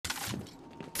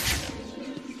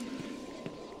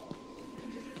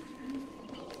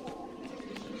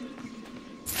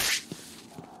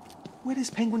Where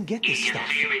does Penguin get this stuff?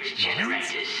 Interference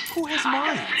generators. Who has Like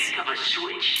mines? the flick of a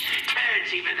switch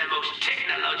turns even the most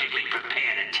technologically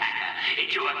prepared attacker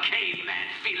into a caveman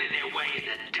feeling their way in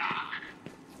the dark.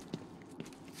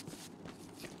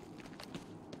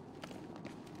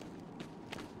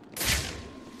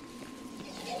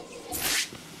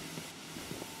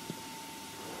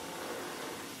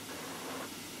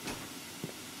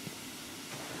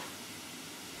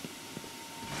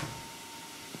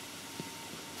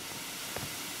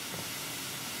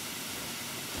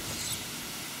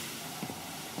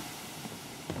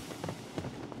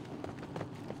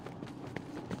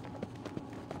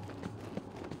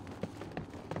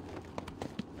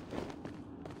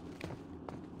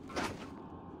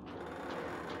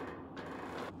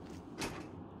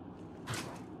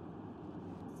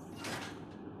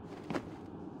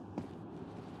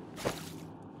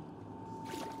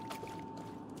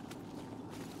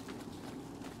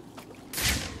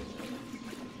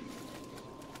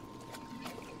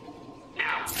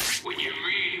 When you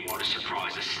really want to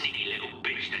surprise a sneaky little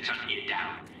bitch that's hunting you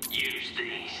down, use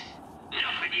these.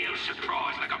 Nothing yells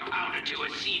surprise like a pound or two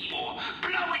of C4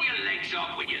 blowing your legs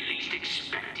off when you least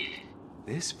expect it.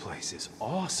 This place is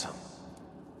awesome.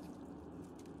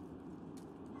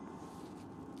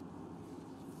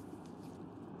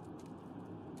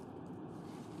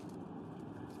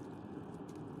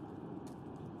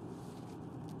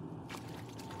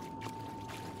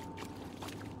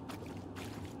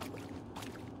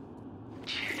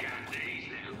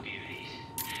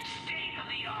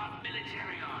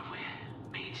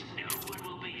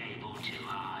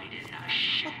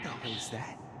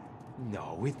 That?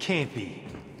 No, it can't be.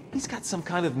 He's got some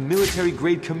kind of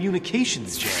military-grade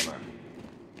communications jammer.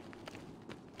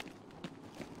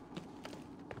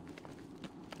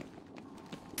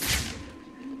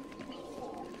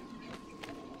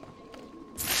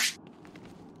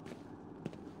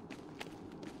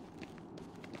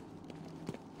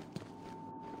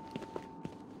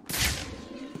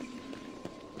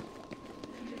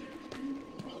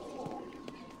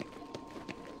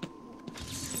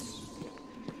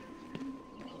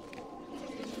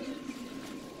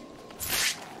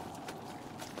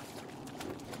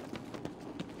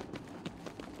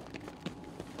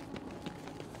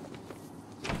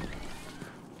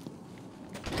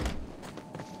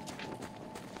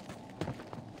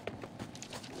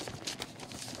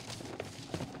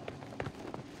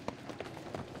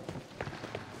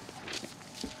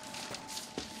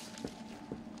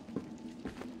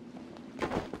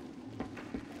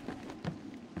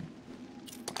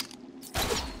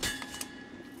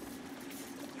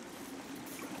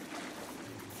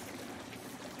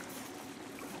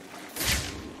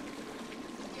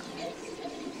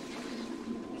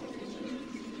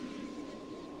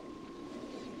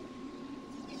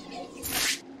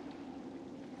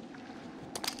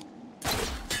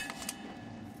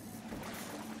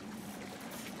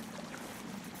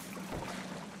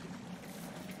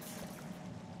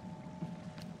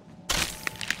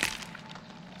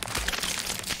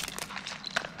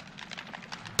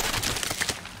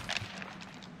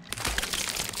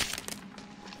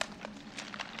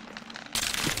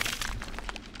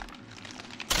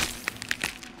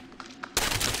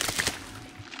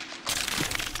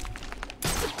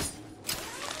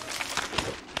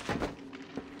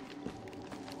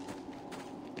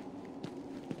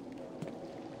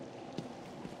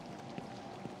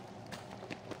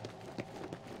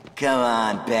 Come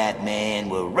on, Batman,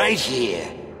 we're right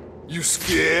here. You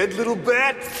scared, little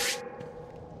bat?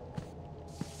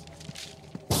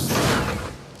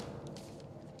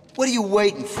 What are you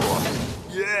waiting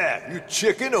for? Yeah, you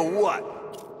chicken or what?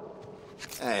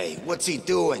 Hey, what's he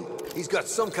doing? He's got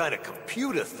some kind of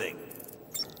computer thing.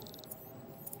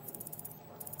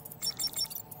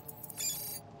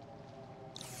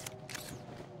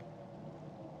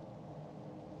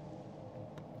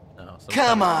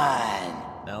 Come on!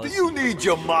 Do you need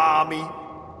your mommy?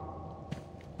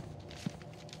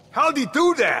 How'd he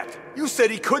do that? You said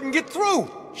he couldn't get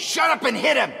through! Shut up and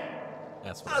hit him!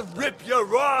 That's what I'll rip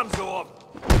your arms off!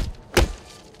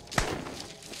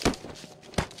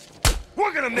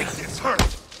 We're gonna make this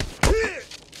hurt!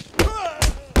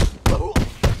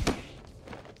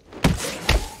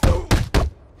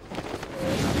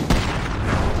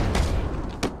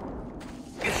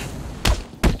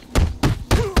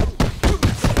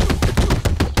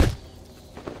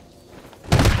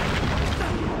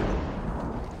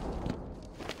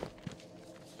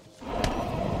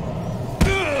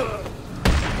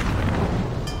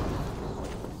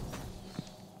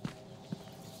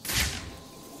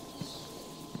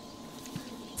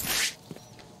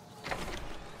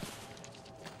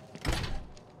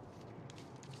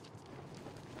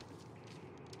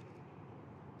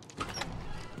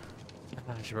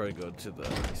 should probably go to the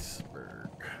iceberg.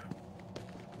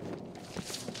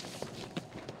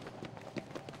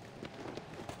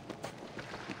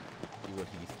 See what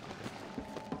he's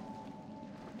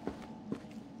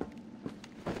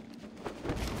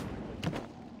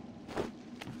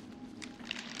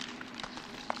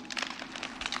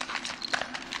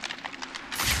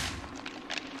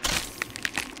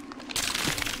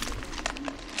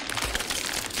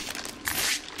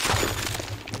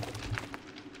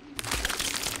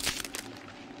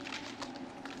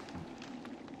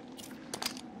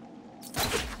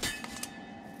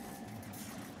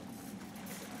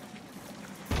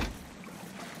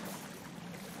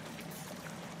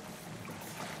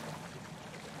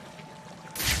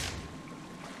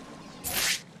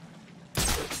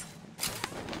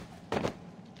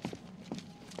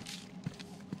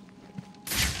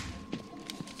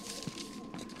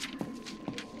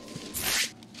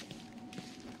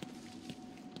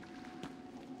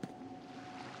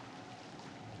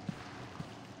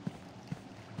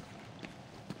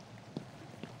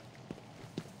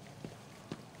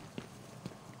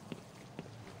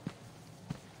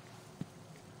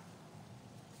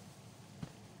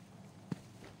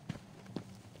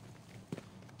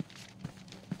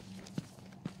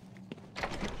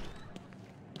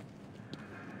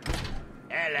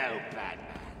Hello,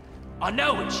 Batman. I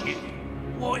know it's you.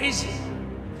 What is it?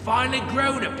 Finally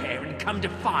grown up here and come to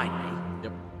find me?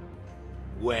 Yep.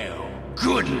 Well,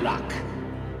 good luck.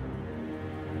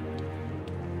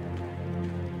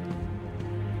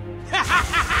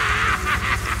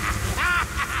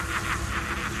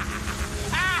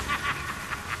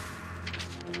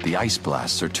 The ice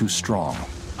blasts are too strong.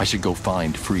 I should go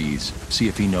find Freeze, see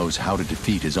if he knows how to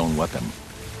defeat his own weapon.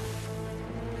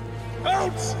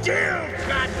 Hold still,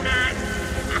 Batman!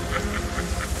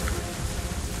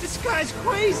 This guy's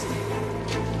crazy.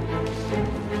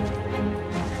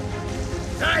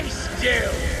 Stay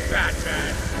still,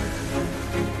 Batman!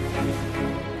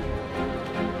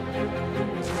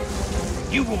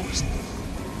 You won't...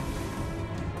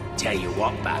 Tell you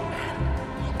what,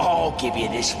 Batman. I'll give you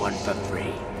this one for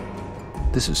free.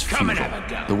 This is Come and futile. have a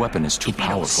go. The weapon is too If you're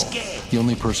not powerful. scared. The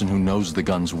only person who knows the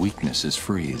gun's weakness is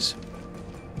Freeze.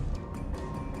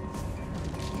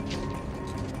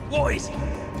 What is it?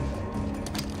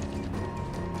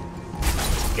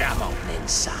 Come on then,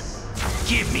 son.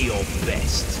 Give me your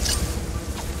best.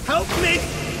 Help me!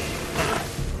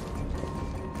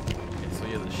 Okay, so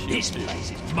yeah, the shield This dude.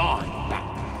 place is mine,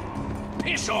 Batman.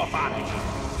 Piss off out of here.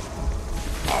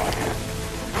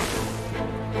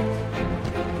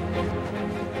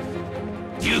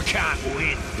 You can't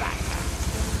win, Batman.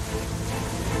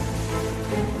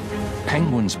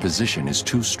 Penguin's position is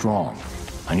too strong.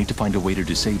 I need to find a way to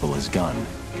disable his gun.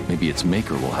 Maybe its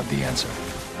maker will have the answer.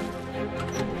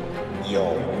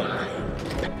 You're mine.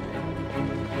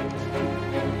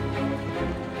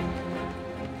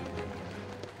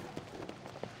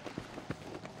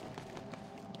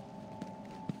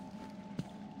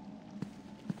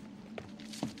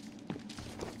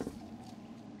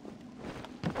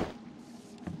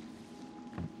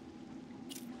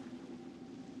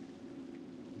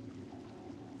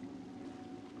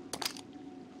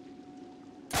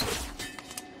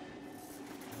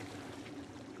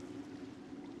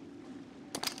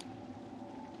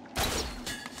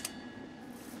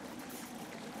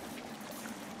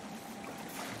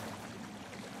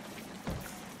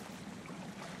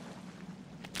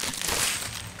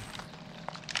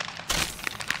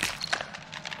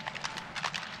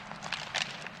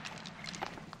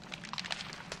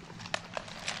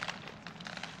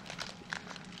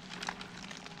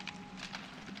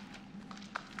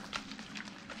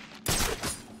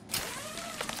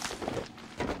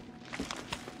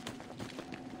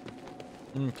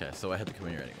 Okay, so I had to come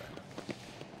here anyway.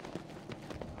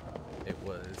 It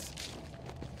was...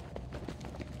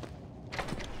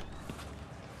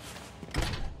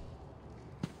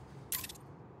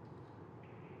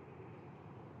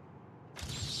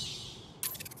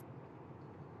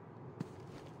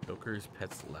 Joker's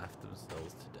pets laughed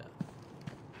themselves to death.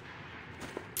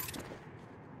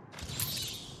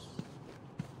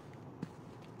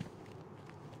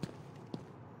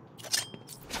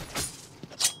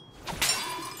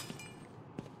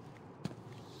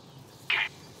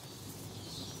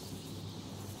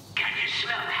 Can you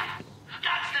smell that?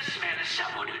 That's the smell of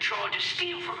someone who tried to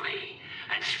steal from me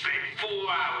and spent 4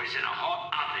 hours in a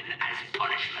hot oven as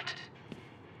punishment.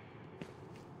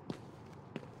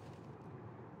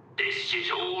 This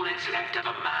is all that's left of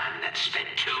a man that spent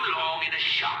too long in a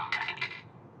shark tank.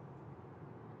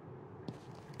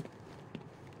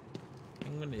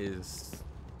 Penguin is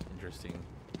interesting.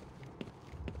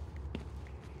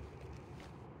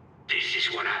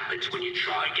 is what happens when you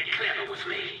try and get clever with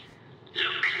me.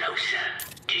 Look closer.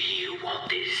 Do you want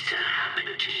this to happen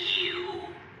to you?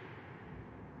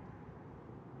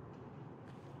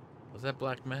 Was that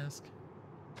Black Mask?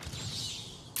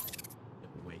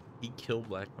 Wait, he killed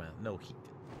Black Mask. No, he did.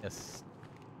 Yes.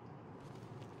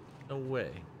 No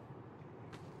way.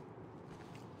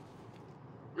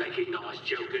 Recognize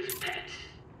Joker's pets?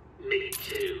 Me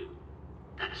too.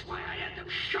 That's why I had them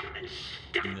shot and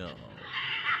stabbed. No.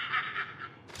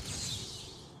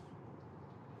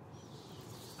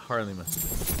 Harley must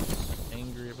have been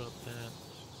angry about that.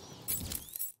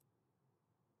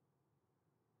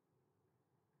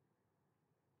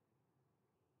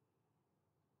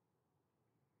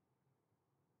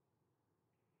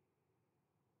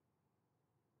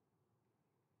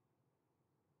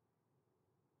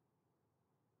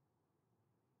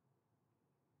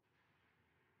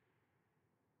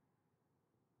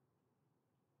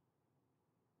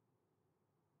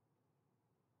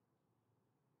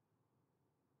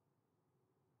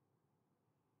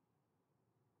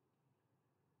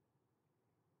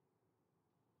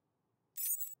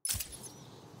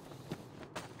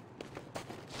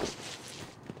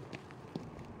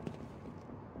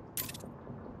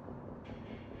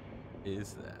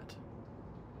 Is that?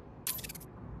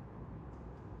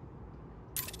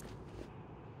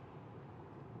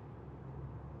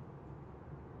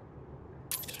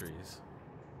 Trees.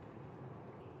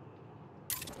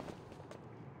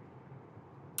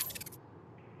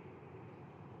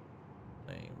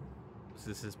 Lame. Is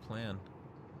this his plan?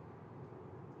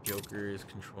 Joker is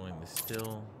controlling the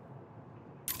still.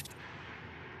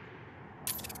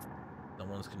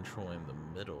 Someone's controlling the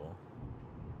middle.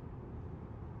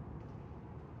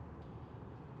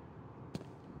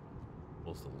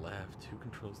 The left. Who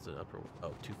controls the upper?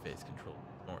 Oh, Two-Face controls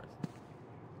north.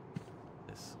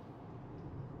 This.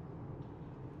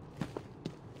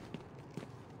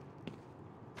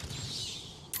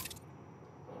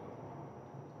 Oh.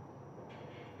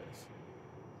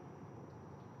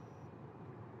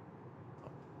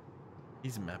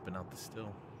 He's mapping out the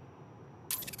still.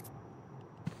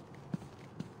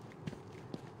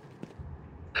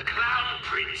 The Clown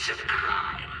Prince of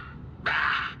Crime.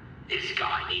 Bah! This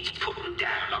guy needs putting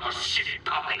down like a sick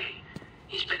puppy.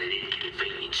 He's been an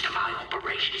inconvenience to my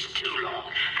operations too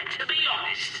long, and to be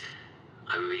honest,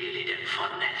 I really didn't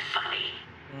find that funny.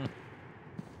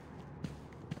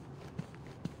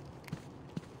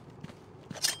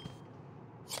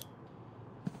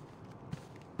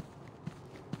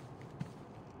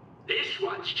 This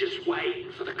one's just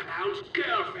waiting for the clown's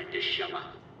girlfriend to show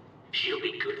up. She'll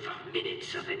be good for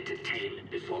minutes of entertainment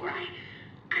before I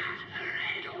cut her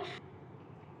head off.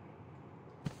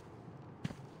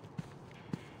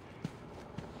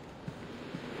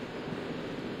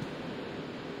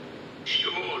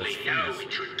 Surely no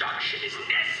introduction is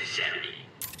necessary.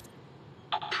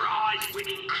 A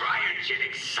prize-winning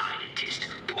cryogenic scientist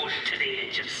pushed to the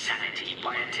edge of sanity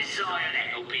by a desire to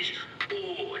help his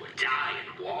poor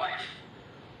dying wife.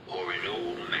 Or an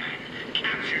old man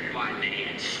captured by me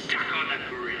and stuck on the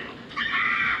grill.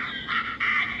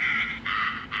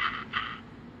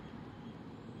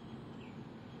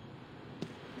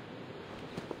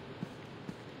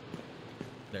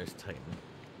 There's Titan.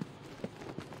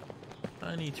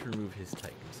 I need to remove his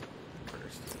Titans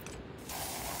first.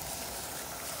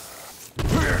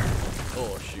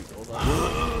 Oh shoot, hold on.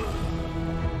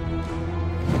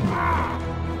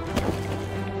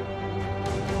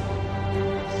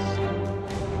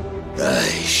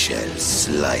 I shall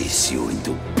slice you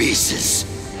into pieces,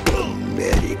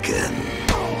 American.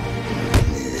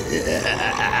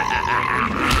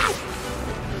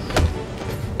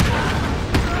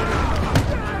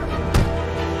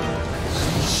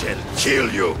 Shall kill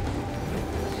you.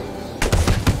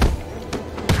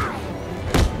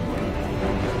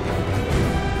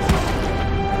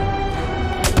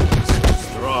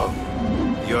 Strong.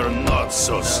 You're not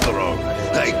so strong.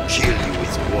 I kill you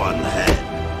with one hand.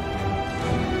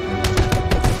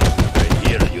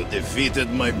 Defeated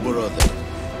my brother.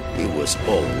 He was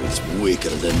always weaker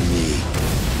than me.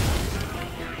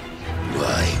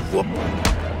 Why? What?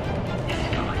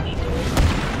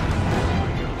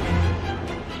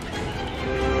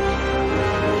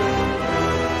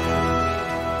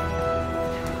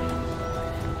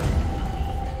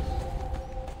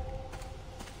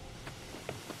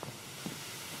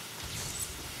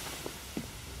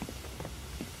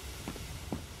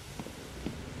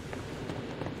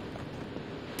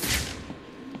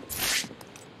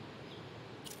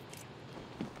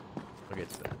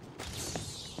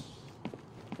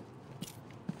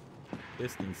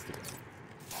 This needs to go.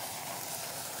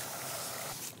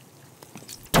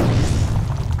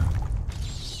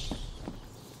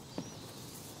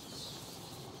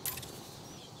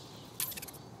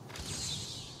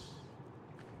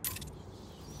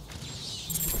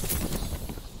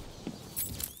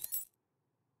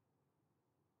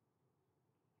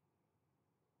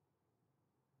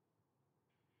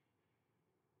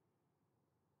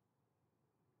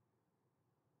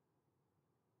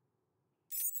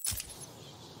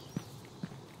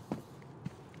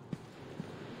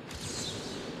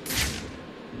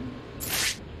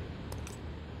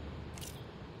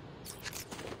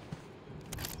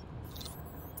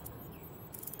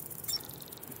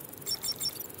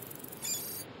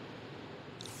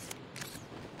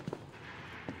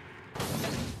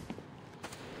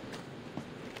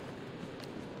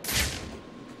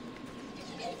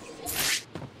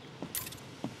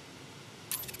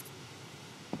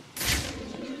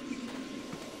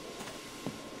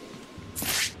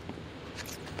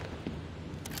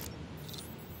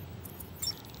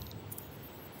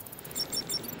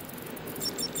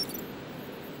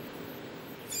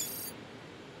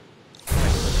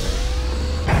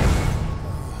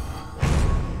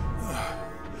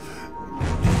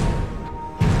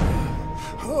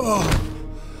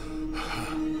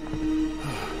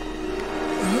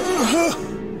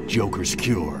 Joker's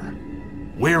cure.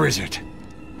 Where is it?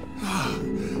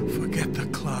 Forget the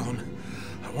clown.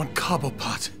 I want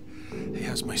Cobblepot. He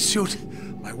has my suit,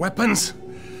 my weapons.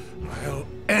 I'll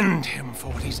end him for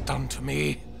what he's done to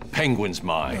me. Penguin's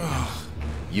mine.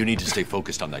 You need to stay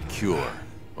focused on that cure,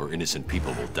 or innocent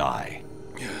people will die.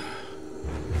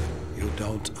 You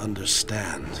don't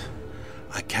understand.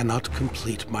 I cannot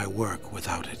complete my work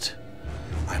without it.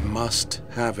 I must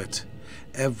have it.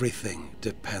 Everything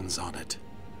depends on it.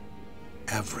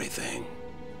 Everything.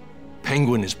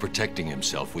 Penguin is protecting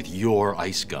himself with your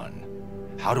ice gun.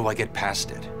 How do I get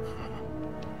past it?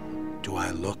 Do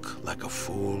I look like a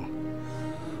fool?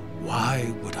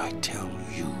 Why would I tell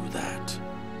you that?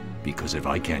 Because if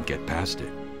I can't get past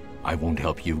it, I won't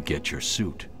help you get your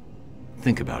suit.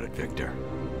 Think about it, Victor.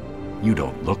 You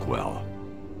don't look well.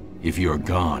 If you're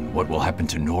gone, what will happen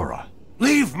to Nora?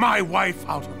 Leave my wife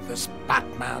out of this,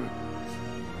 Batman.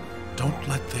 Don't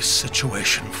let this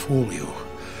situation fool you.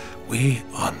 We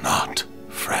are not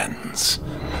friends.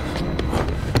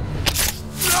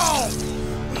 No!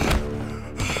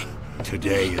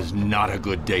 Today is not a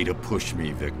good day to push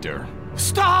me, Victor.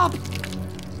 Stop!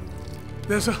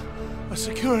 There's a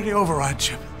security override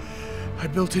chip I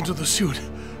built into the suit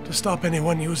to stop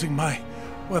anyone using my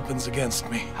weapons against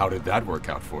me. How did that work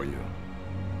out for you?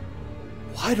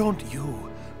 Why don't you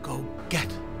go get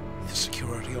the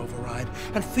security override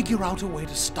and figure out a way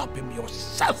to stop him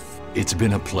yourself? It's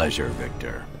been a pleasure,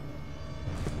 Victor.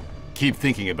 Keep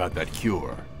thinking about that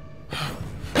cure.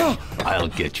 I'll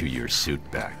get you your suit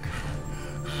back.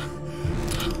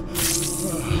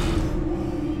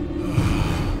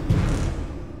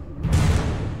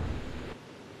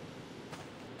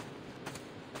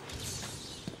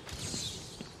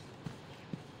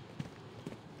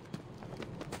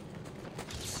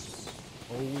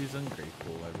 Always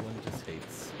ungrateful. Everyone just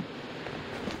hates.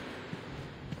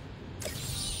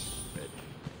 But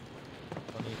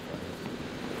funny.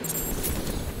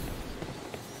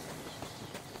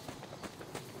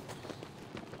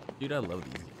 Dude, I love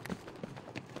these games.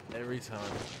 Every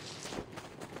time.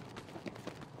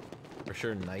 For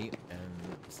sure, Night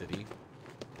and City.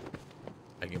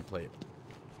 I can play it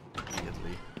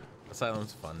easily.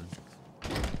 Asylum's fun.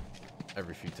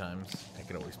 Every few times, I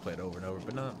can always play it over and over,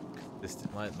 but not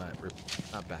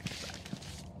back to back.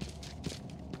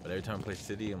 But every time I play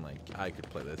City, I'm like, I could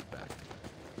play this back.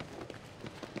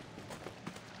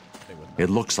 It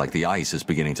looks like the ice is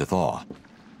beginning to thaw.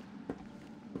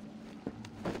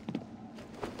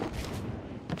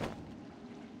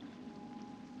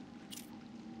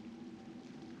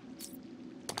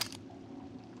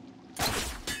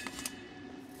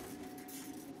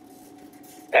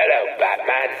 Hello,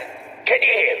 Batman. Can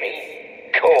you hear me?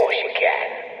 Course you can.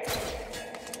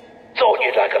 Thought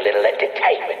you'd like a little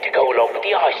entertainment to go along with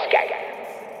the ice game.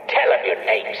 Tell him your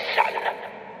name, son.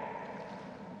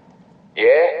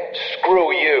 Yeah?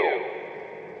 Screw you.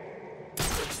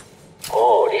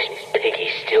 Oh, this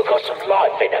piggy's still got some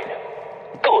life in him.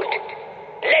 Good.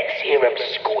 Let's hear him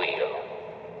squeal.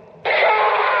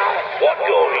 What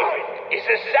you're hearing is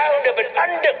the sound of an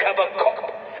undercover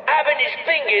cop having his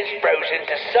fingers frozen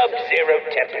to sub-zero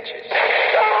temperatures.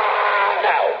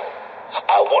 Now,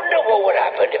 I wonder what would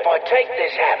happen if I take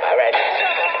this hammer and...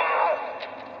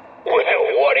 Well,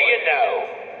 what do you know?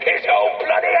 His whole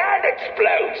bloody hand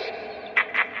explodes!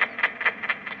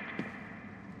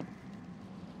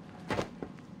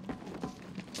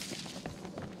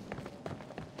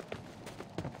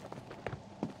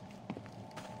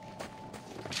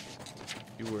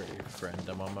 You were a friend.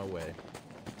 I'm on my way.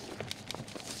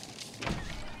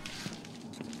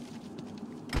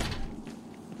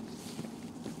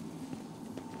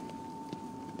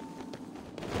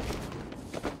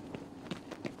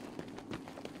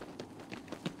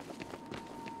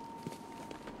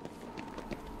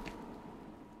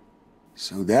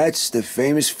 So that's the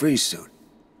famous freeze suit.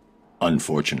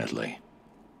 Unfortunately.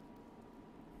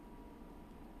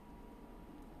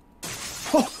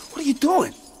 Oh, what are you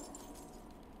doing?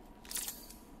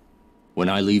 When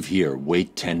I leave here,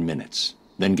 wait 10 minutes.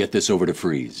 Then get this over to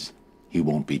Freeze. He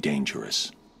won't be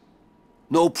dangerous.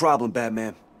 No problem,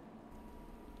 Batman.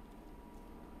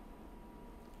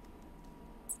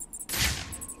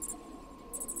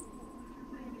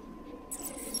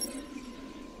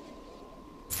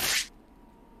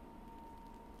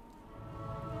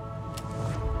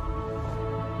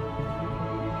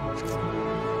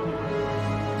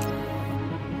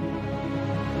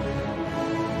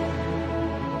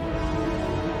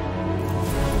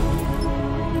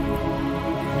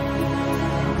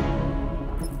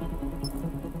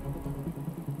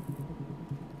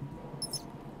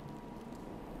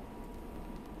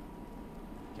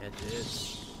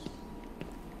 gadgets.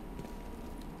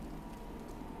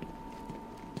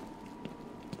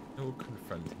 We'll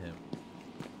confront him.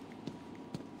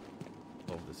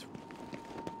 Solve this.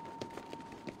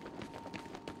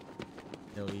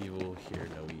 No evil here,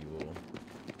 no evil.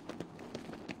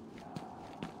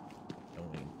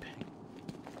 Only pink.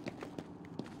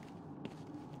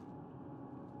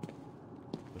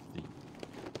 With the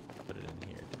put it in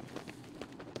here.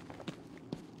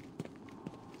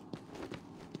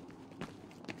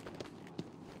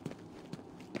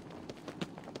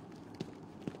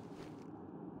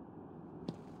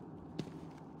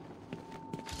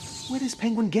 Where does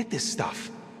Penguin get this stuff?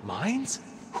 Mines?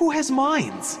 Who has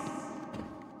mines?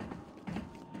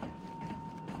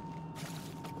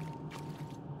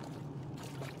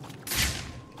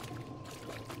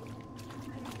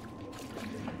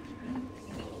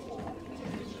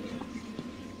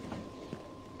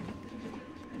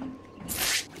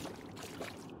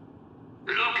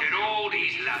 Look at all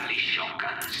these lovely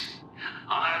shotguns.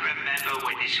 I remember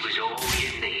when this was all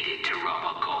you needed to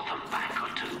rob a Gotham bank or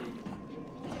two.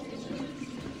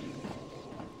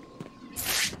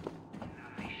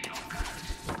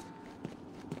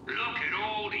 Look at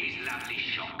all these lovely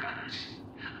shotguns.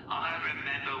 I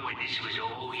remember when this was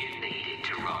all you needed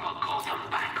to rob a Gotham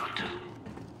bank or two.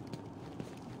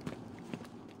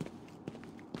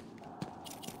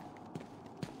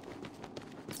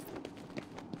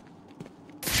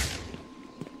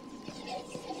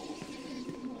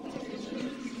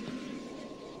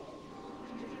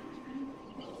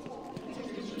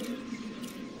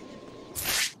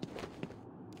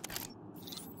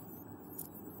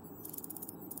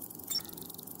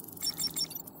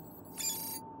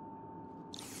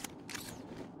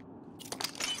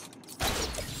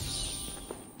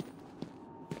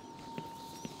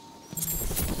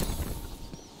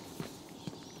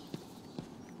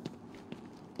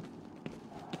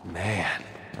 Man,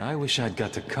 I wish I'd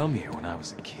got to come here when I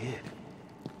was a kid.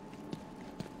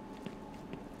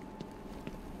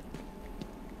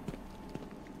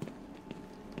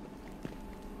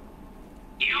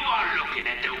 You are looking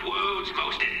at the world's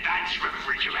most advanced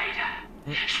refrigerator.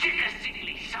 Stick a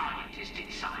sickly scientist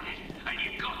inside it, and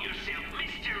you've got yourself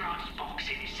Mr. Icebox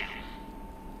himself.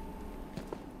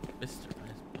 Mr.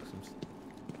 Icebox himself.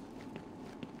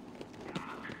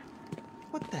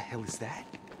 What the hell is that?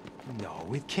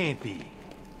 No, it can't be.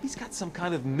 He's got some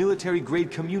kind of military-grade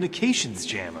communications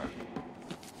jammer.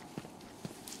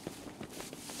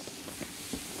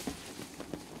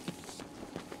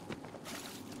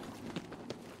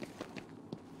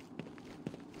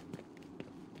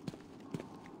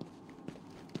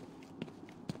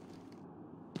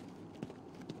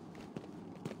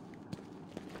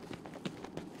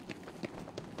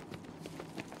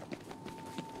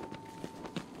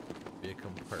 Be a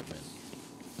compartment.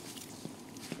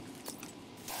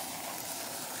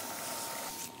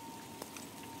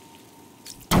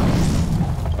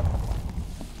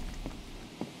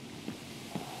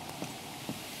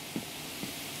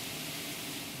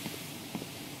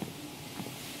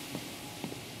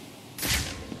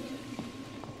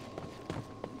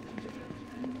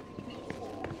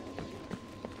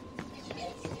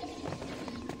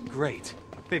 Great.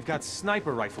 They've got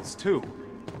sniper rifles, too.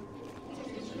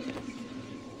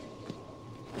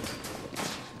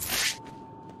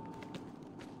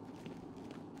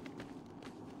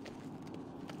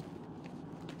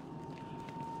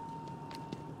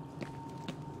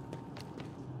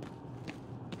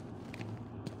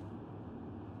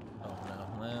 Oh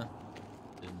no, nah.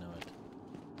 Didn't know it.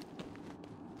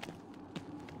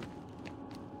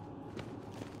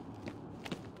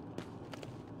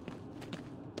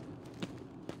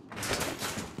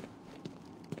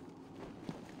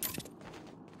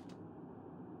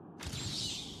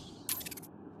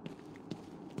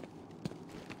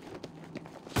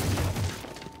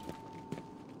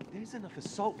 There's enough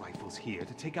assault rifles here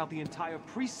to take out the entire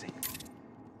precinct.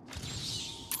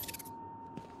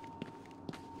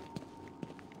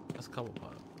 That's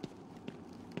Cobblepot.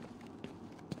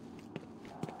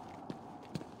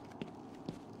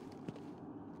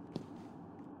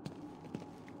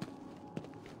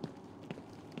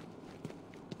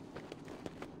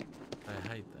 I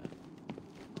hide that.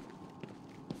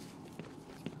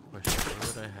 Question, where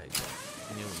would I hide that?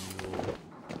 You will.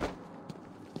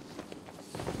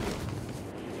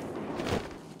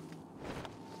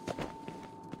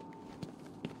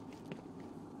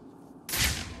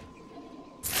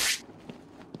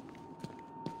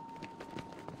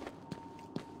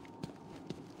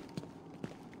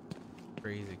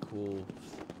 Crazy cool.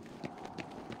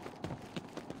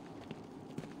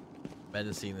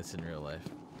 Imagine seeing this in real life.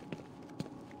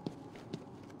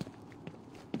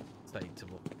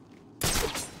 Excitable.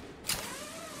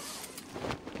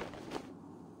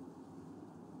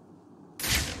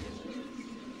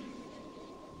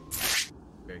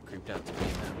 Very creeped out to be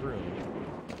in that room.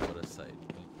 What a sight.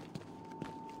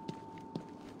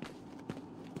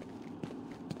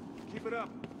 Keep it up.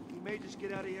 We may just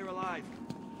get out of here alive.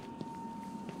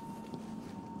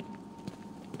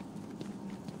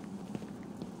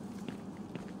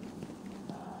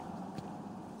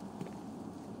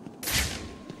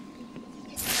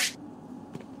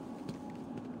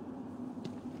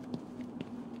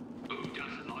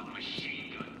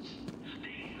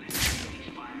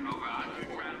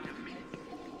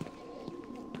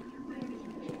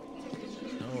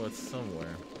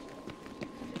 Somewhere.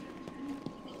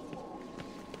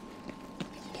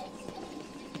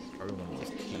 Probably one of those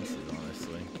cases,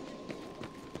 honestly.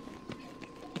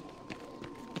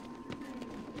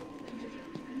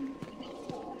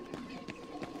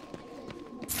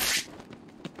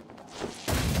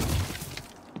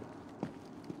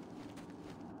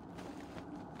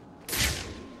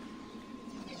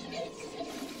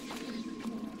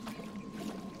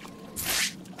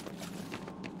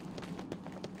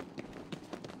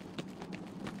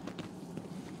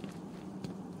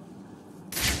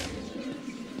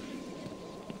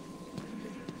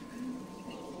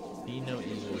 See no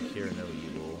evil, hear no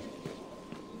evil.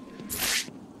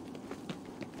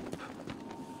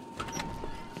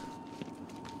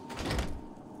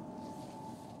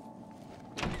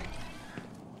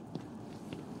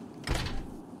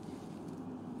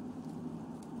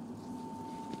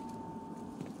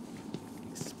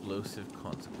 Explosive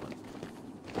consequence.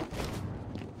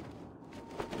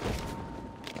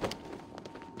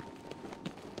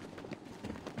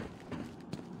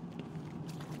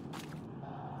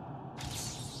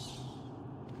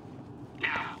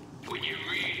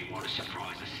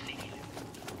 Surprise a sneaky.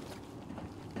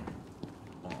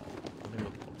 Oh, let me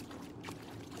look.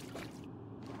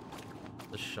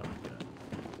 The shotgun.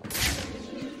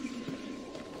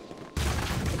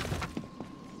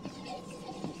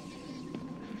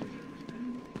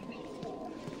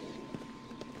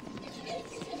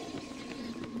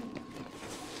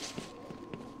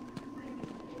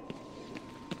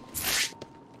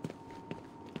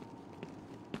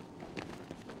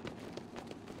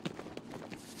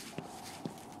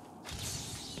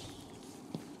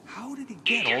 How did he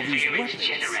get all these weapons?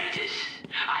 Generators.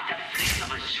 At the flick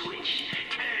of a switch,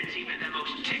 turns even the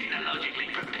most technologically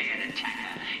prepared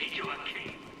attacker into a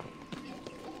king.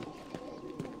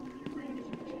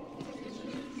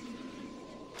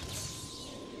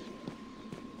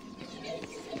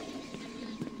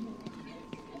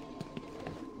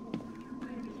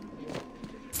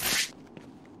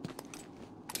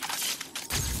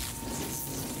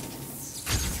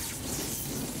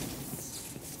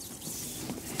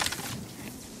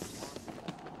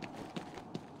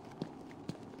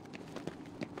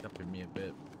 Me a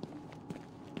bit.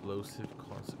 Explosive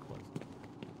consequence.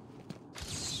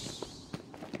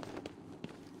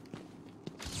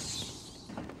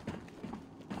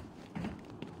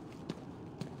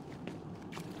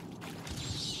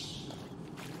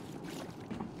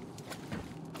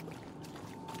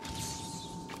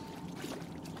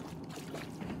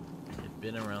 I've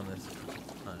been around this a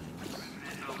couple times.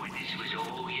 Remember when this was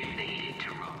all you needed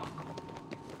to rock?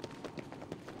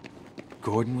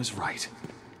 Gordon was right.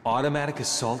 Automatic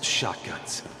assault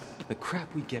shotguns. The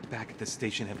crap we get back at the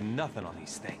station have nothing on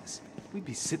these things. We'd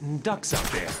be sitting ducks out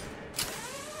there.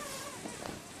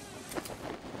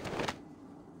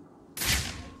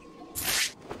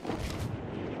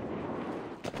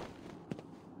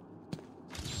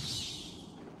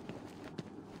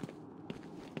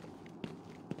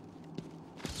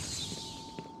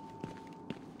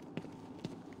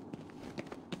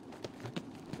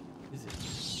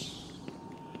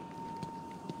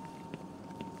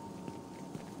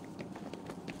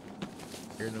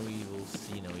 Hear no evil,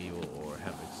 see no evil, or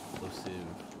have explosive.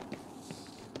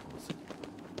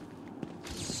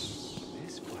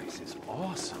 This place is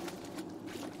awesome.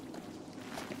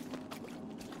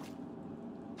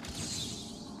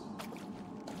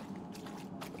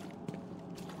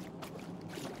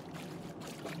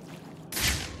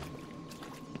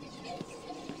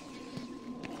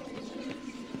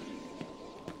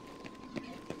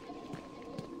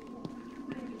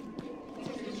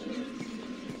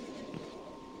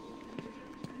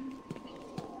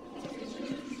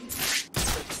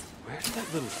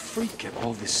 That little freak get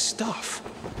all this stuff.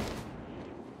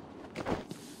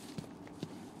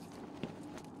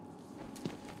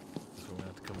 So we're gonna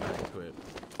have to come back to it.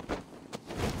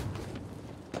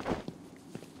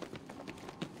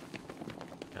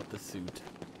 Got the suit.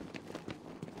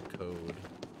 Coat. code.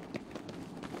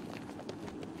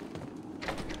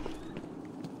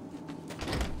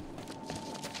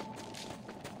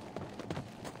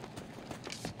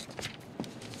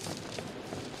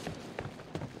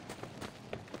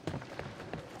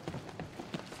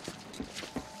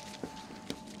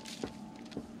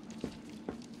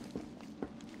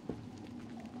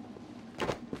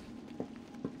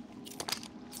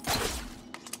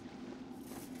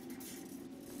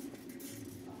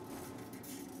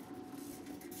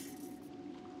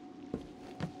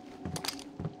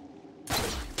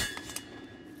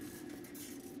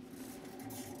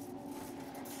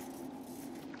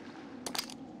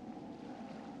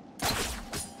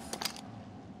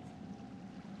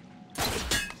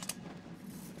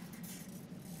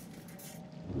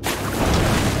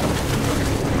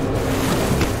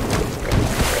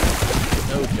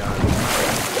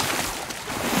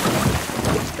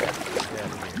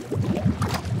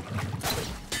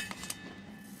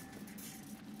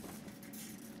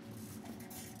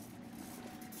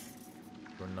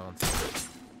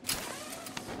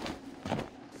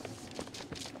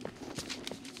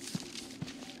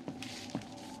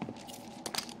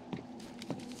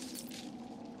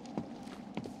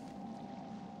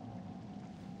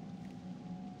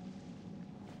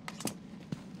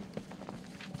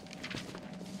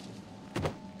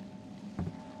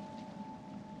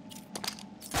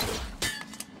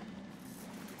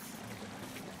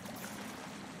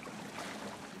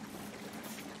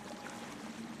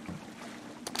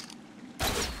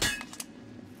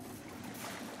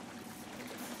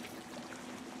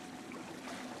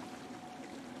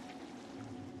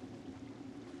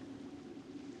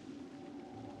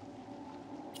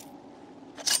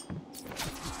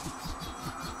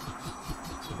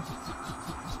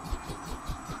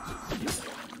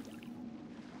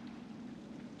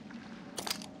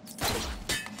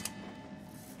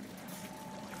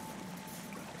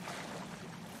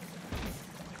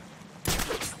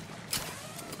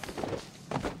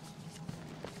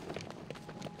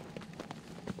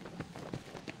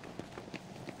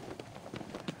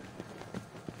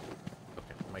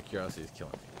 Curiosity is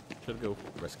killing me. Should go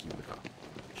rescue the cop.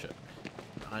 Should.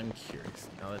 I'm curious.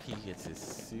 Now that he gets his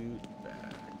suit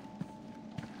back.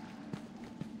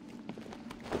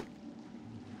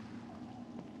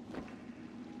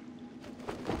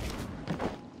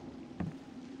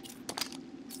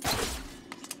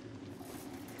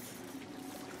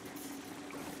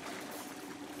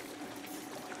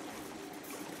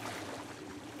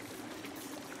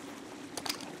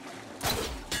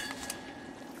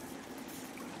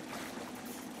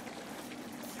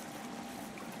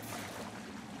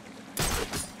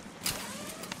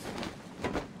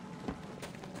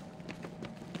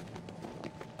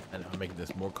 Making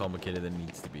this more complicated than it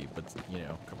needs to be, but you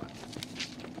know, come on.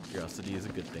 Curiosity is a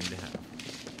good thing to have.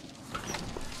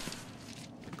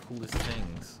 The coolest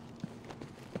things.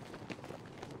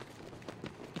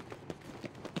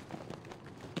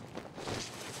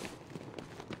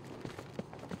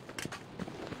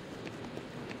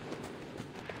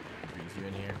 Breathe you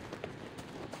in here.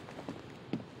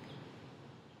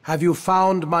 Have you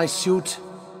found my suit,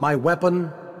 my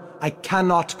weapon? I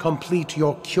cannot complete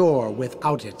your cure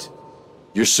without it.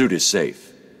 Your suit is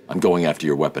safe. I'm going after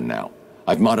your weapon now.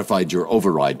 I've modified your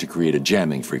override to create a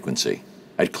jamming frequency.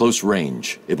 At close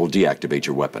range, it will deactivate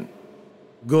your weapon.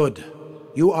 Good.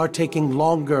 You are taking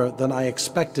longer than I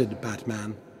expected,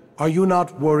 Batman. Are you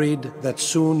not worried that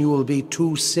soon you will be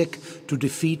too sick to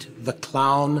defeat the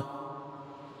clown?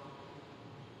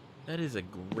 That is a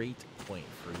great point,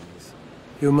 Freeze.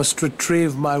 You must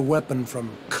retrieve my weapon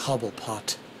from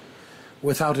Cobblepot.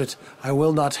 Without it, I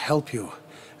will not help you,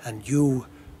 and you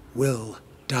will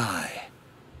die.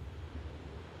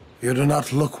 You do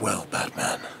not look well,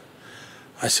 Batman.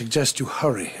 I suggest you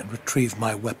hurry and retrieve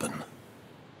my weapon.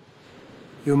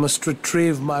 You must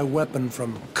retrieve my weapon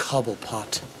from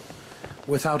Cobblepot.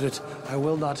 Without it, I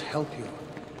will not help you,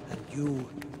 and you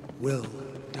will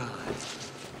die.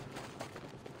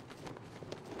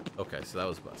 Okay, so that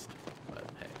was bust. But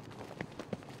hey.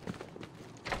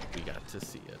 We got to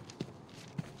see it.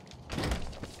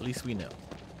 At least we know.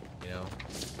 You know?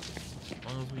 As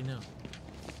long as we know.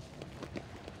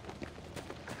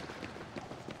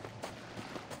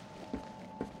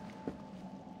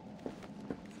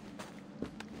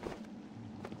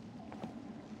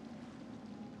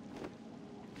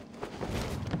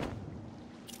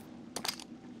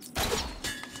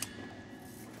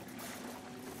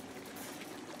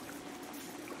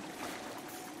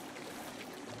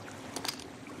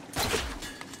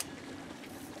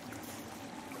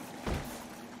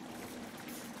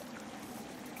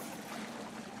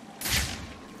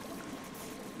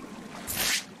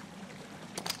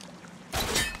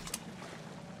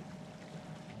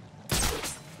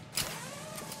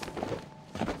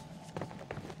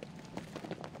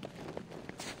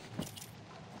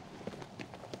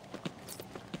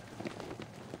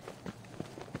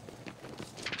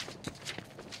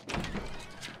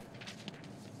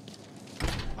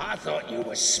 thought you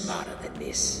were smarter than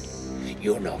this.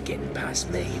 You're not getting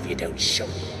past me if you don't show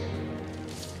me.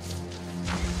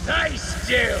 Stay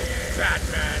still,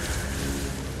 Batman!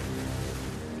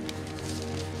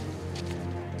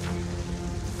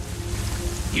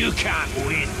 You can't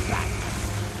win, Batman.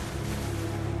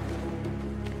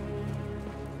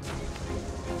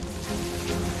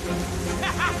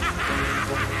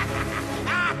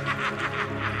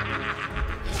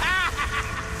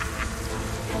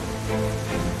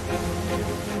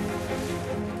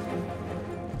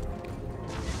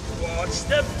 What's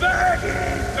the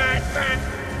burden, Batman?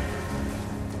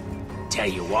 Tell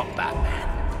you what, Batman.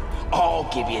 I'll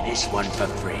give you this one for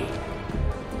free.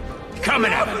 Come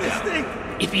and have a go.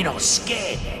 If you're not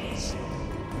scared, that is.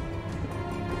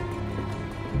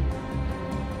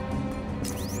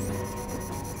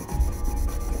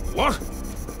 What?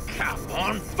 Come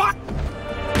on, fuck!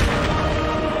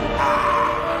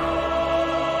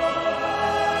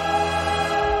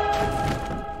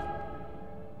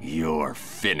 You're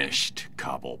finished,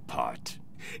 Cobblepot.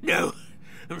 No,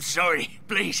 I'm sorry.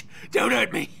 Please, don't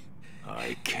hurt me.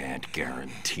 I can't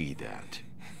guarantee that.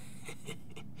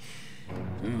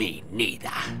 Me neither.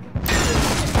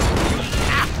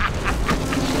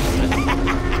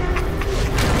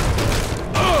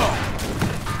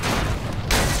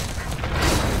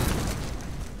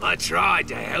 I tried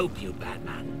to help you,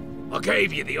 Batman. I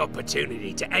gave you the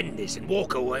opportunity to end this and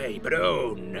walk away, but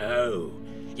oh no.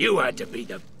 You had to be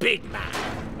the big man.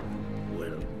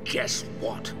 Well, guess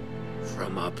what?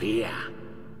 From up here,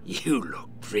 you look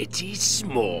pretty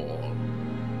small.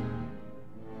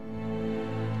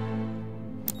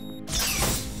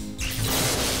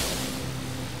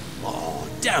 Oh,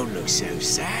 don't look so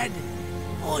sad.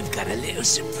 I've got a little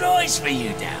surprise for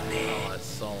you down there. Oh, that's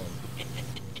solemn.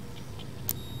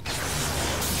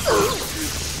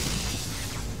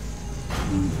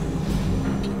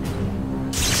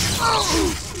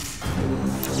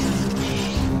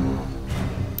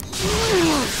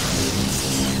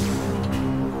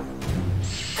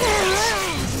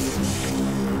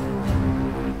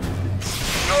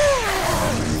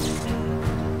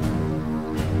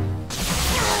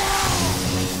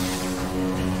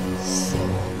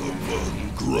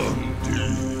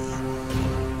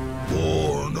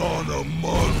 Born on a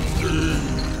Monday,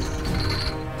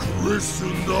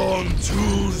 christened on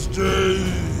Tuesday,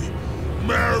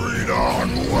 married on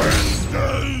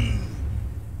Wednesday.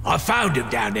 I found him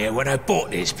down there when I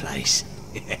bought this place.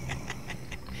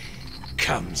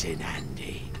 Comes in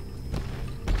handy.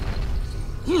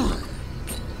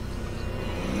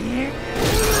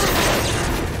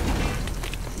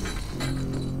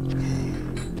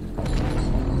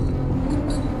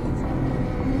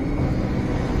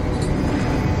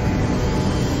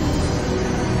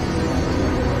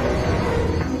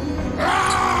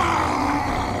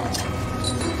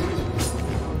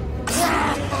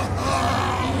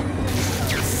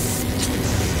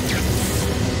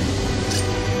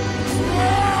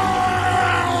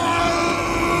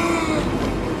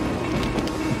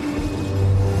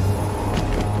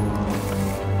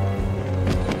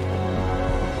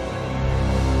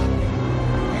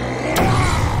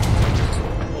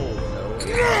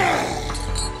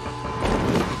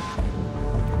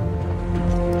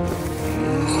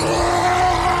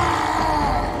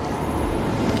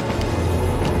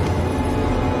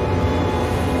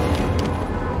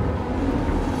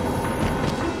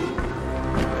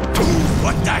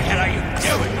 What the hell are you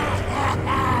doing?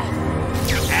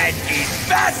 And he's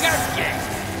back again!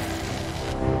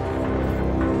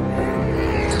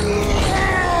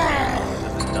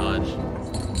 Dodge.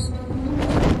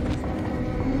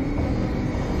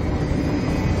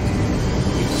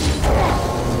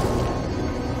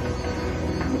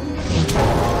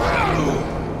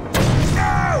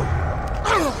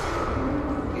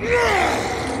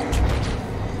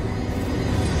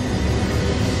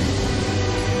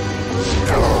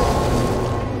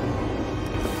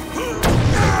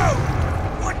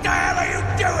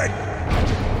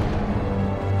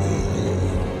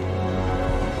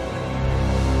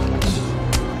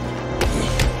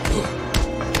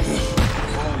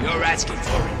 Asking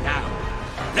for it now.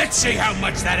 Let's see how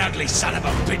much that ugly son of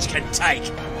a bitch can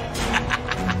take.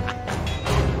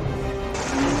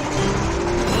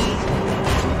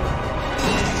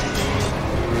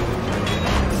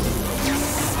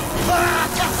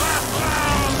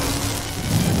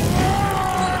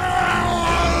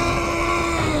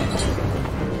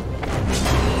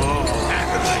 Oh,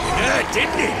 that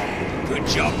didn't it? Good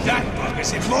job that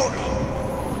bugger's immortal.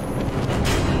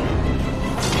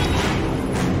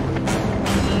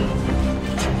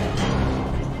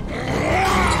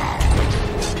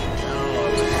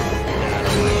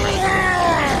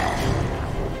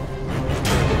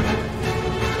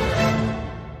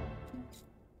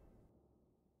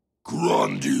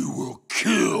 Grundy will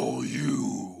kill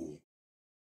you.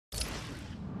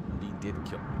 He did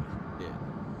kill me. He did.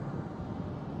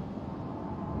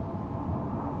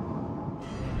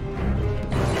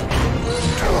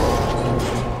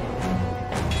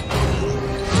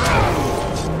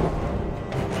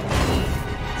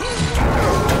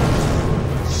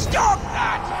 Stop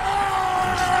that!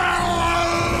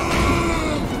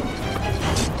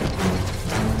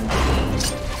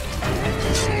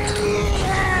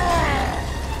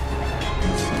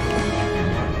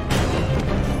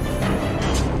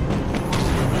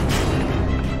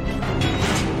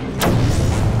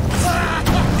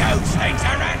 Those things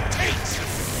are antiques!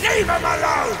 Leave them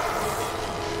alone!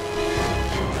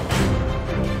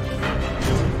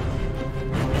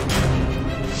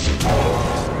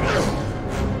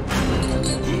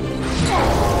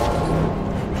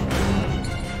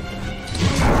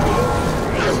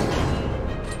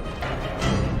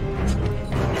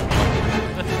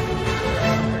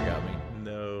 Got me.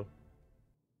 No.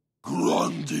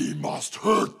 Grundy must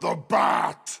hurt the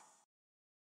bat.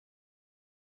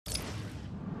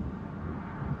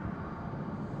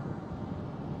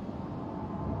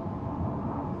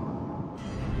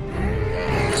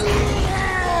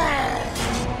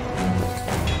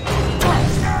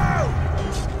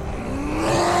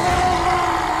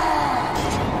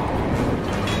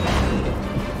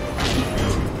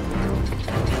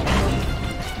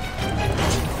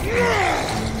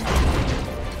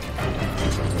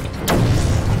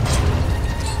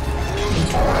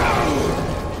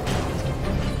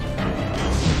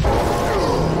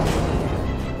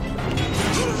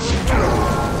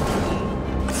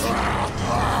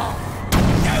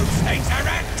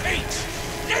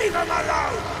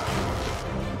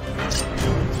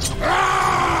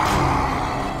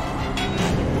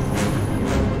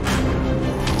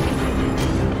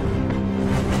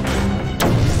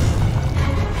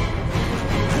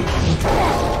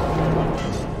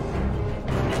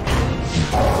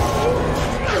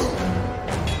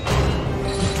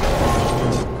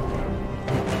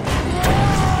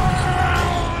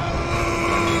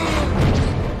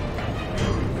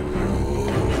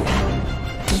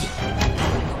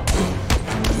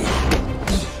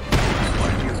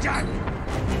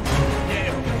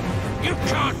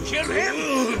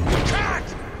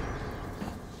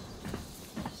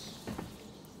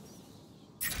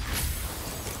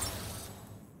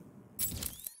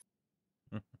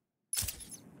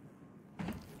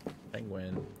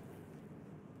 Penguin.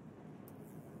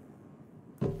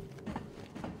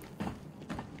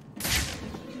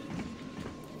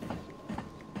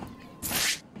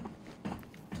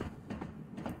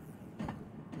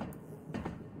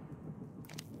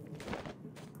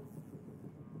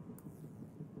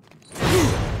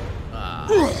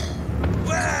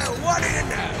 Well, what do you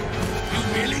know? You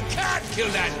really can't kill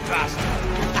that bastard!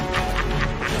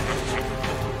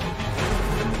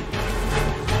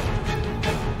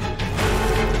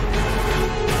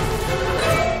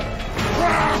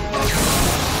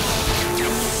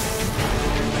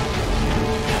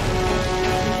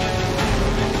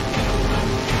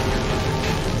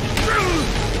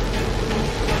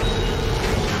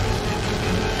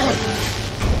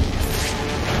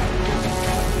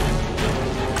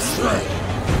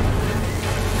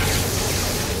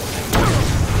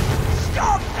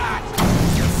 Stop that!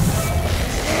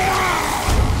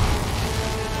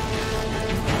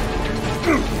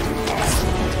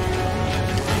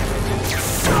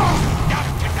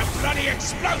 Don't get the bloody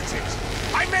explosives!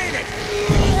 I mean it!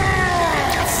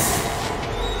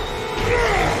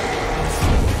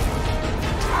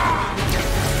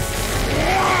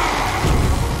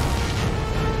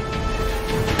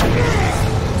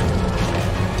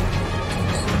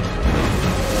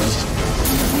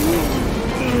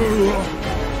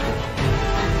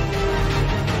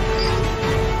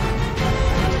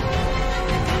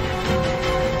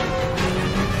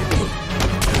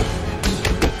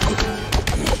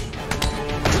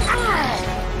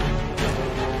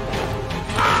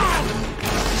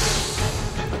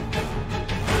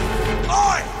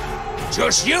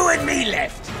 Just you and me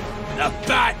left. The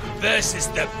bat versus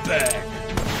the bird.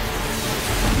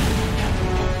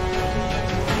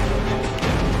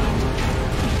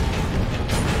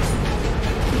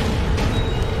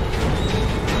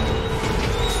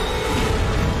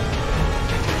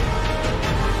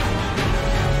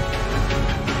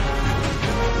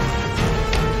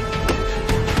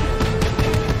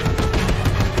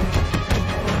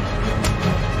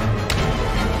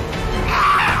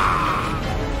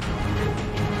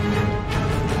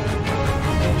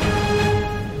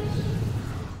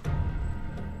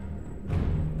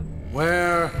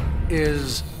 Where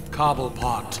is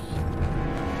Cobblepot?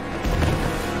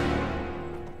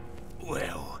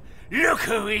 Look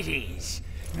who it is,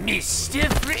 Mr.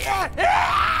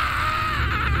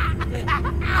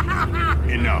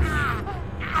 Enough.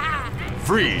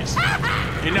 Freeze!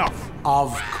 Enough!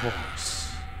 Of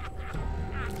course.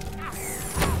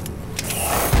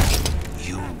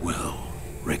 You will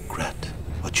regret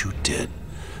what you did,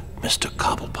 Mr.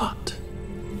 Cobblepot.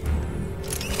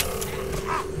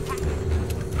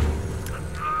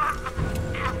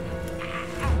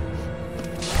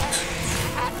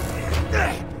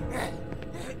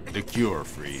 The cure,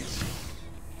 Freeze.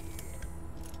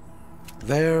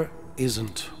 There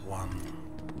isn't one.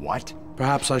 What?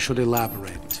 Perhaps I should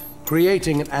elaborate.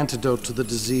 Creating an antidote to the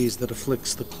disease that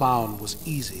afflicts the clown was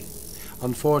easy.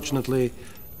 Unfortunately,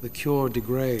 the cure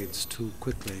degrades too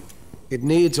quickly. It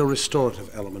needs a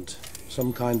restorative element,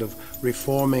 some kind of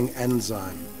reforming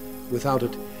enzyme. Without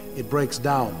it, it breaks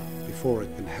down before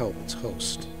it can help its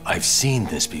host. I've seen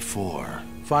this before.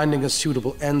 Finding a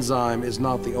suitable enzyme is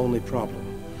not the only problem.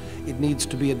 It needs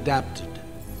to be adapted,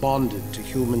 bonded to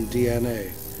human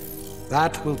DNA.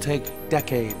 That will take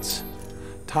decades.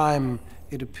 Time,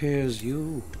 it appears,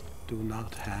 you do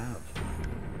not have.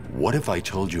 What if I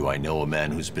told you I know a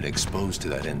man who's been exposed to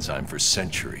that enzyme for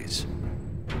centuries?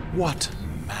 What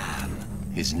man?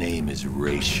 His name is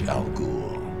Ra's al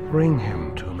Ghul. Bring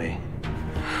him to me.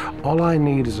 All I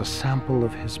need is a sample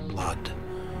of his blood.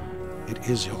 It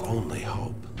is your only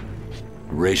hope.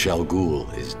 Ra's al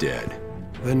Ghul is dead.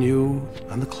 Then you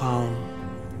and the clown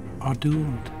are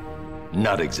doomed.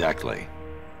 Not exactly.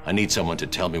 I need someone to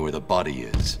tell me where the body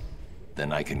is.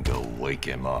 Then I can go wake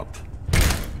him up.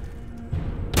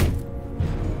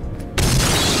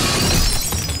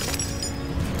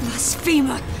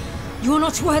 Blasphemer! You are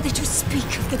not worthy to speak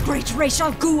of the great Ra's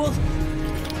al Ghul!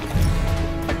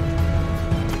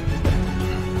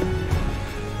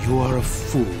 You are a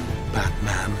fool,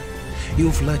 Batman.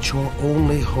 You've let your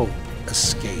only hope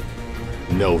escape.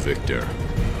 No, Victor.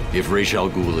 If Ra's al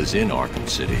Ghul is in Arkham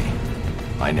City,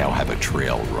 I now have a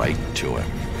trail right to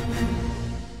him.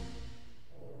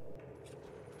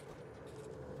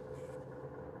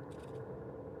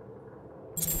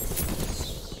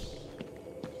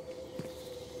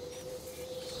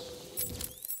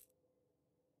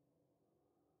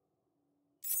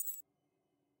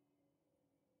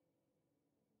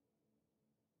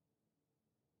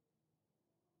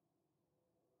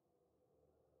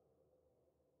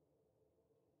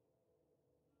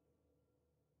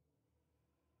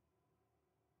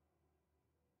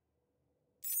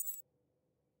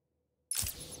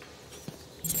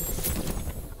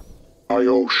 Are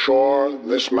you sure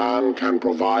this man can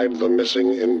provide the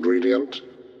missing ingredient?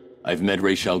 I've met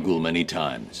Ra's al Ghul many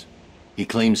times. He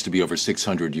claims to be over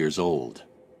 600 years old.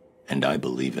 And I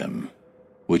believe him.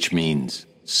 Which means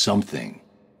something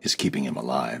is keeping him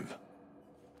alive.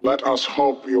 Let us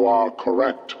hope you are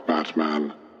correct,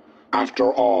 Batman.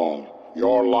 After all,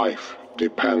 your life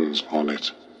depends on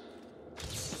it.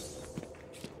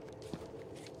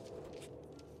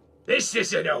 This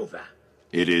isn't over.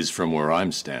 It is from where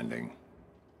I'm standing.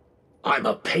 I'm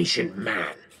a patient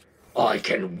man. I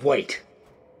can wait.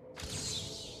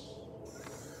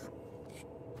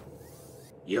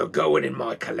 You're going in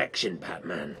my collection,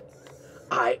 Batman.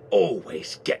 I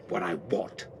always get what I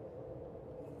want.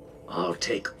 I'll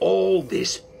take all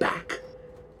this back.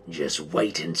 Just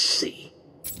wait and see.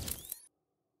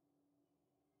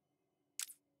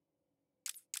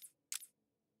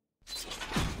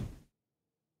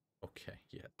 Okay,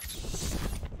 yeah.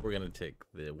 We're gonna take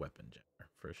the weapon jammer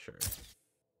for sure.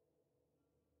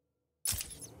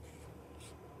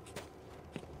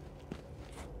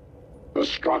 The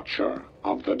structure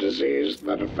of the disease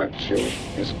that affects you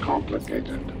is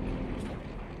complicated.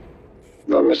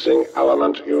 The missing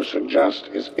element you suggest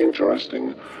is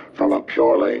interesting from a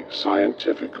purely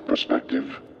scientific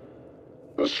perspective.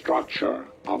 The structure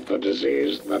of the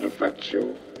disease that affects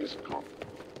you is complicated.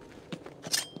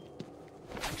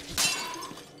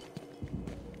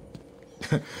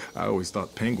 I always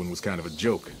thought Penguin was kind of a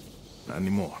joke. Not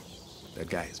anymore. That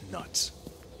guy is nuts.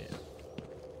 Yeah.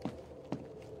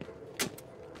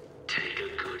 Take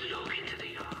a good look into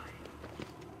the eye.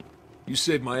 You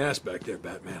saved my ass back there,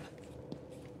 Batman.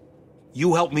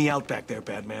 You helped me out back there,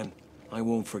 Batman. I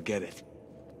won't forget it.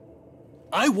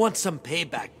 I want some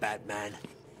payback, Batman.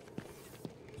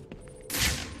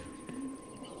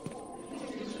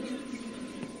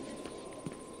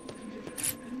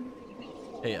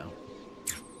 Hey, yo.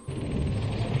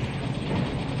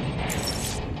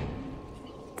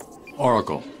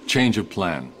 Oracle, change of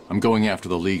plan. I'm going after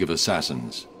the League of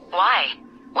Assassins. Why?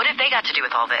 What have they got to do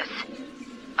with all this?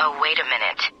 Oh, wait a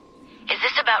minute. Is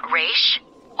this about Ra's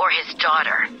or his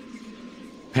daughter?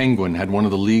 Penguin had one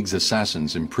of the League's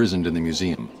assassins imprisoned in the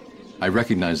museum. I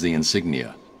recognize the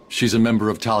insignia. She's a member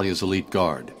of Talia's elite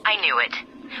guard. I knew it.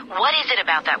 What is it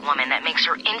about that woman that makes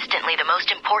her instantly the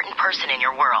most important person in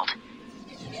your world?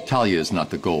 Talia is not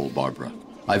the goal, Barbara.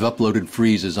 I've uploaded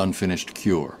Freeze's unfinished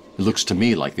cure. It looks to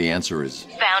me like the answer is...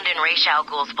 found in Ra's al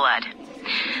Ghul's blood.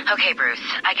 Okay, Bruce,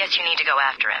 I guess you need to go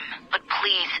after him. But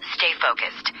please stay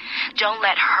focused. Don't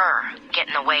let her get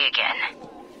in the way again.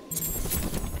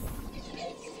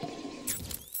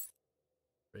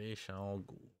 Ra's al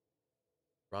Ghul.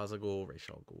 Ra's al Ghul, Ra's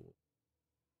al Ghul.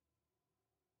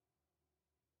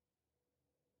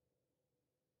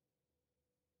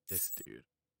 This dude.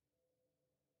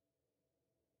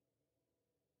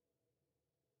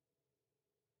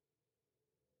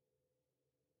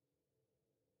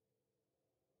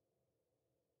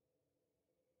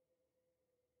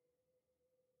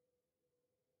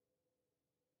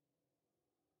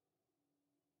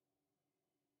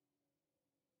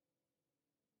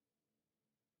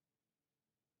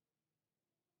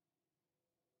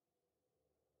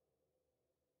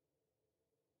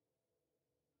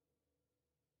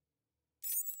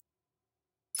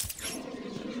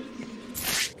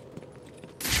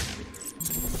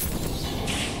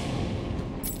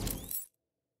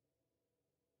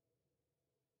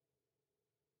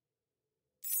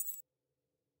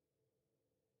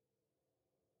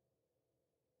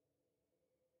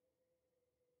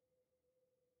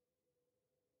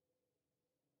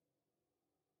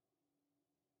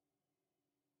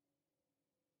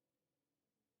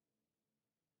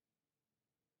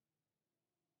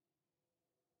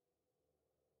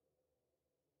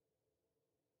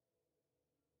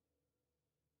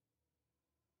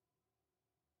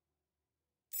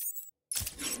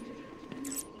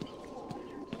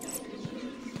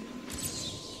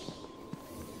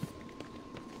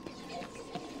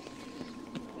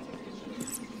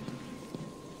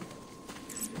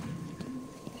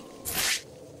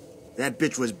 That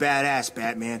bitch was badass,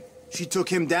 Batman. She took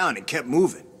him down and kept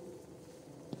moving.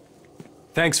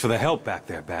 Thanks for the help back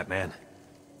there, Batman.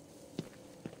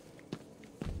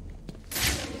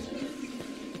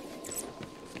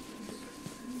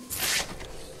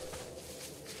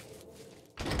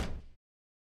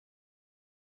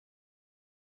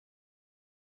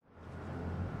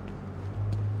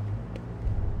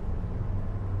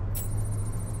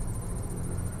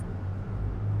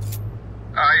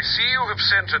 I see you have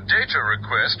sent a data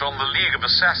request on the League of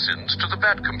Assassins to the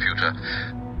Batcomputer.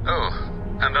 Oh,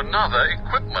 and another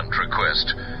equipment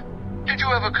request. Did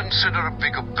you ever consider a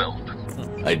bigger belt?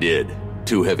 I did.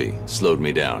 Too heavy. Slowed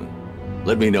me down.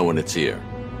 Let me know when it's here.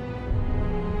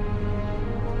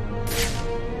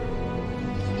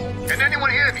 Can anyone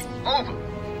hear me? Over.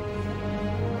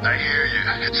 I hear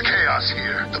you. It's chaos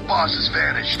here. The boss has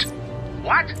vanished.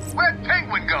 What? Where'd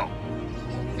Penguin go?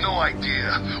 No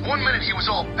idea. 1 minute he was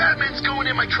all, Batman's going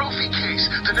in my trophy case.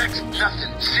 The next,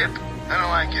 nothing. Zip. I don't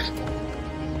like it.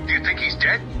 Do you think he's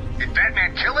dead? Did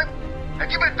Batman kill him? Have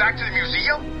you been back to the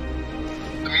museum?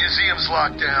 The museum's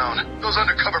locked down. Those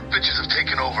undercover bitches have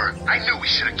taken over. I knew we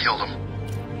should have killed him.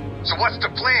 So what's the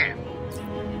plan?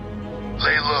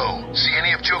 Lay low. See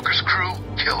any of Joker's crew?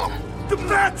 Kill him. The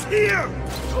Bat's here!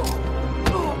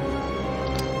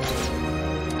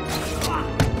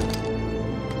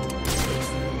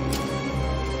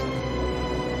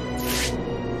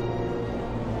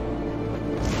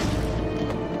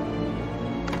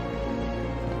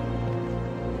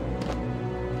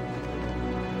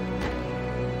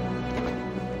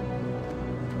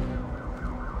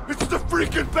 It's the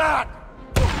freaking Bat!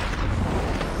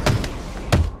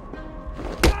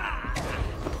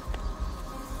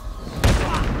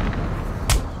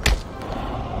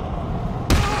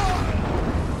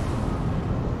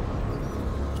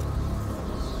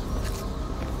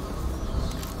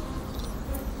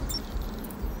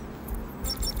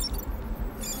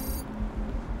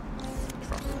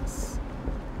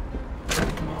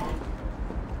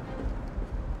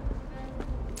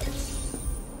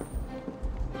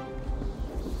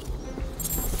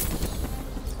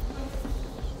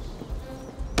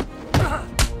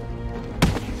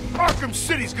 Arkham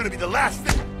City's gonna be the last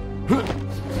thing.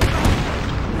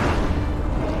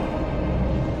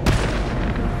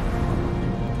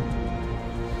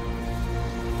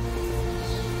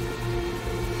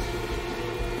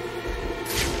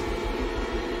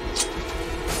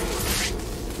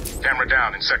 Camera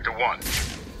down in Sector 1.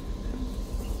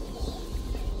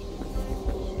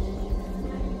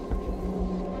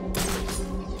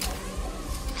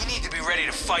 You need to be ready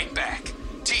to fight back.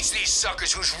 Teach these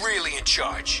suckers who's really in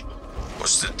charge.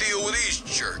 What's the deal with these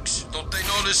jerks? Don't they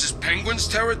know this is Penguin's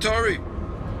territory?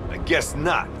 I guess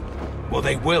not. Well,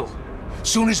 they will.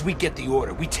 Soon as we get the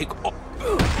order, we take all...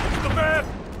 The man!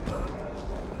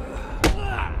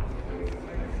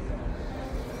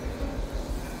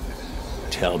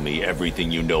 Tell me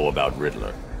everything you know about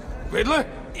Riddler. Riddler?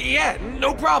 Yeah,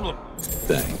 no problem.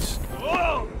 Thanks.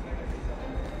 Whoa!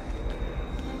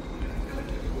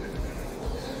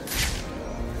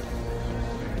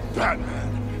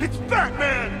 Batman! It's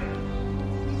Batman!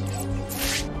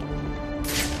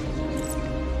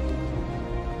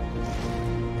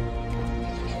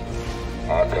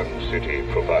 Arkham City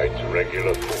provides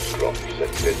regular food drops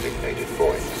at designated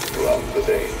points throughout the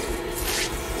day.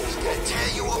 He's gonna tear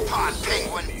you apart,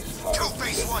 Penguin.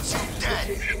 Two-Face wants you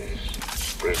dead.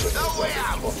 No way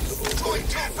out. Join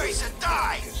Two-Face and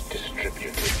die.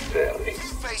 Distributed fairly.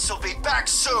 Two-Face will be back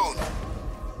soon.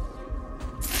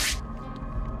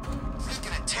 He's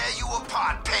gonna tear you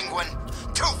apart, Penguin.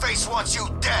 Two-Face wants you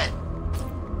dead.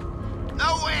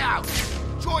 No way out.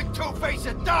 Join Two-Face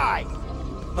and die.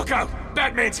 Look out!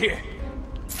 Batman's here!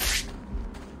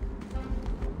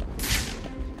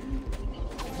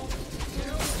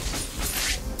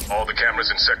 All the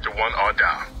cameras in Sector 1 are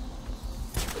down.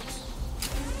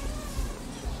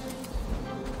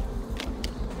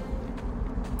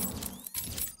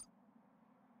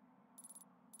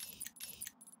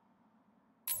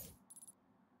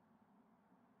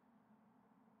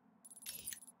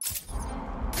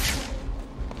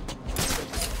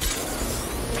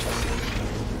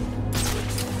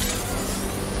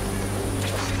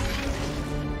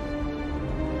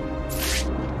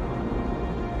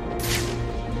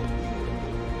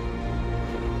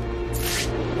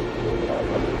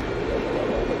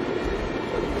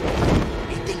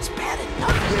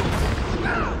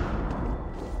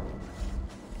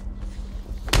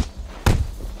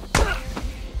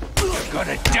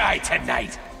 Gonna die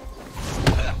tonight!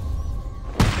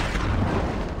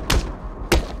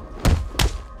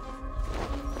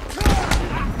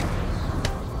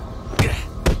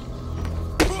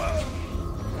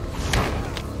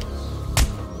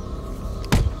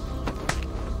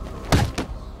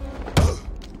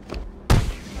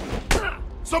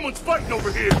 Someone's fighting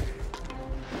over here!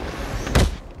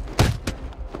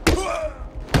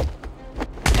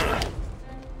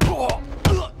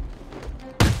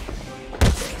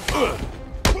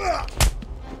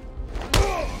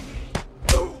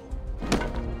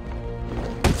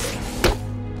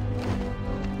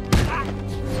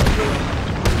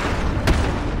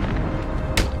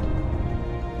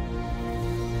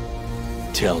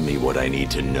 Tell me what I need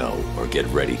to know, or get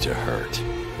ready to hurt.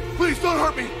 Please don't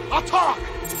hurt me! I'll talk!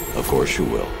 Of course you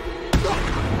will.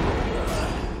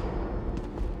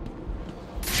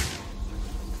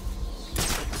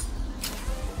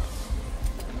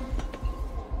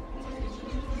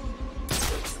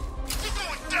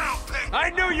 I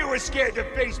knew you were scared to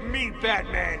face me,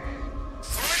 Batman!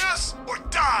 Join us or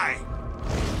die!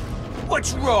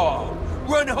 What's wrong?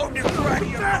 Run home to cry to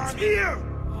your That's mommy. here!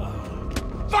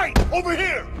 Fight! Over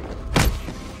here!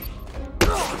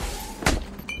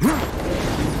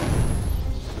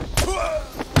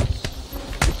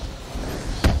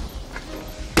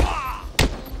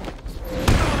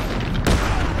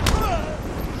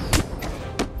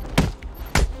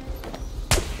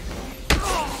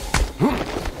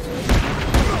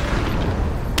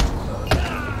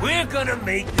 We're gonna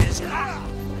make this happen.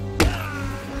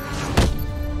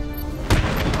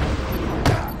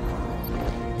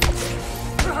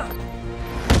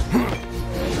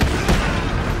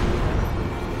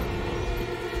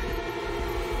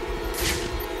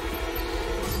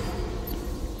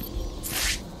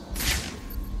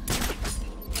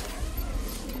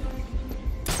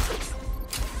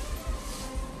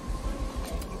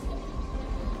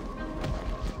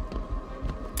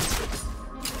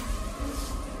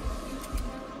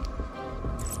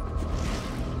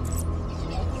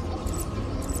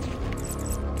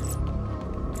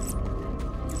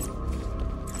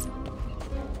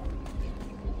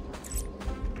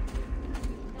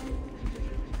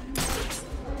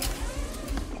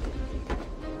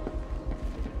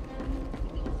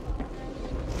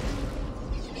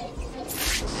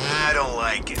 I don't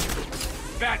like it.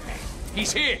 Batman,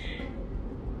 he's here!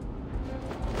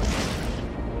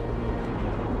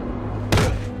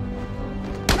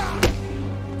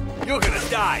 You're gonna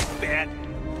die, Bat!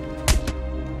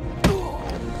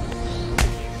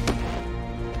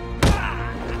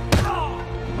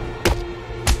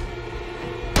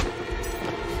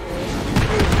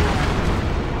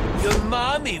 Your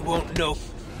mommy won't know.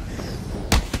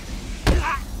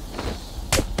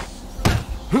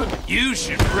 You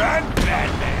should run,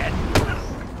 Batman!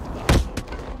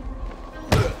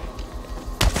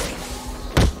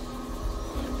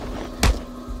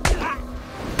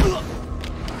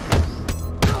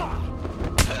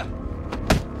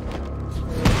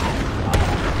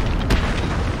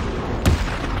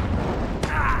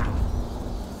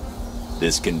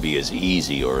 This can be as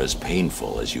easy or as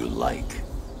painful as you like.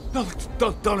 No,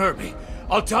 don't hurt me.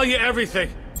 I'll tell you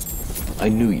everything. I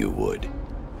knew you would.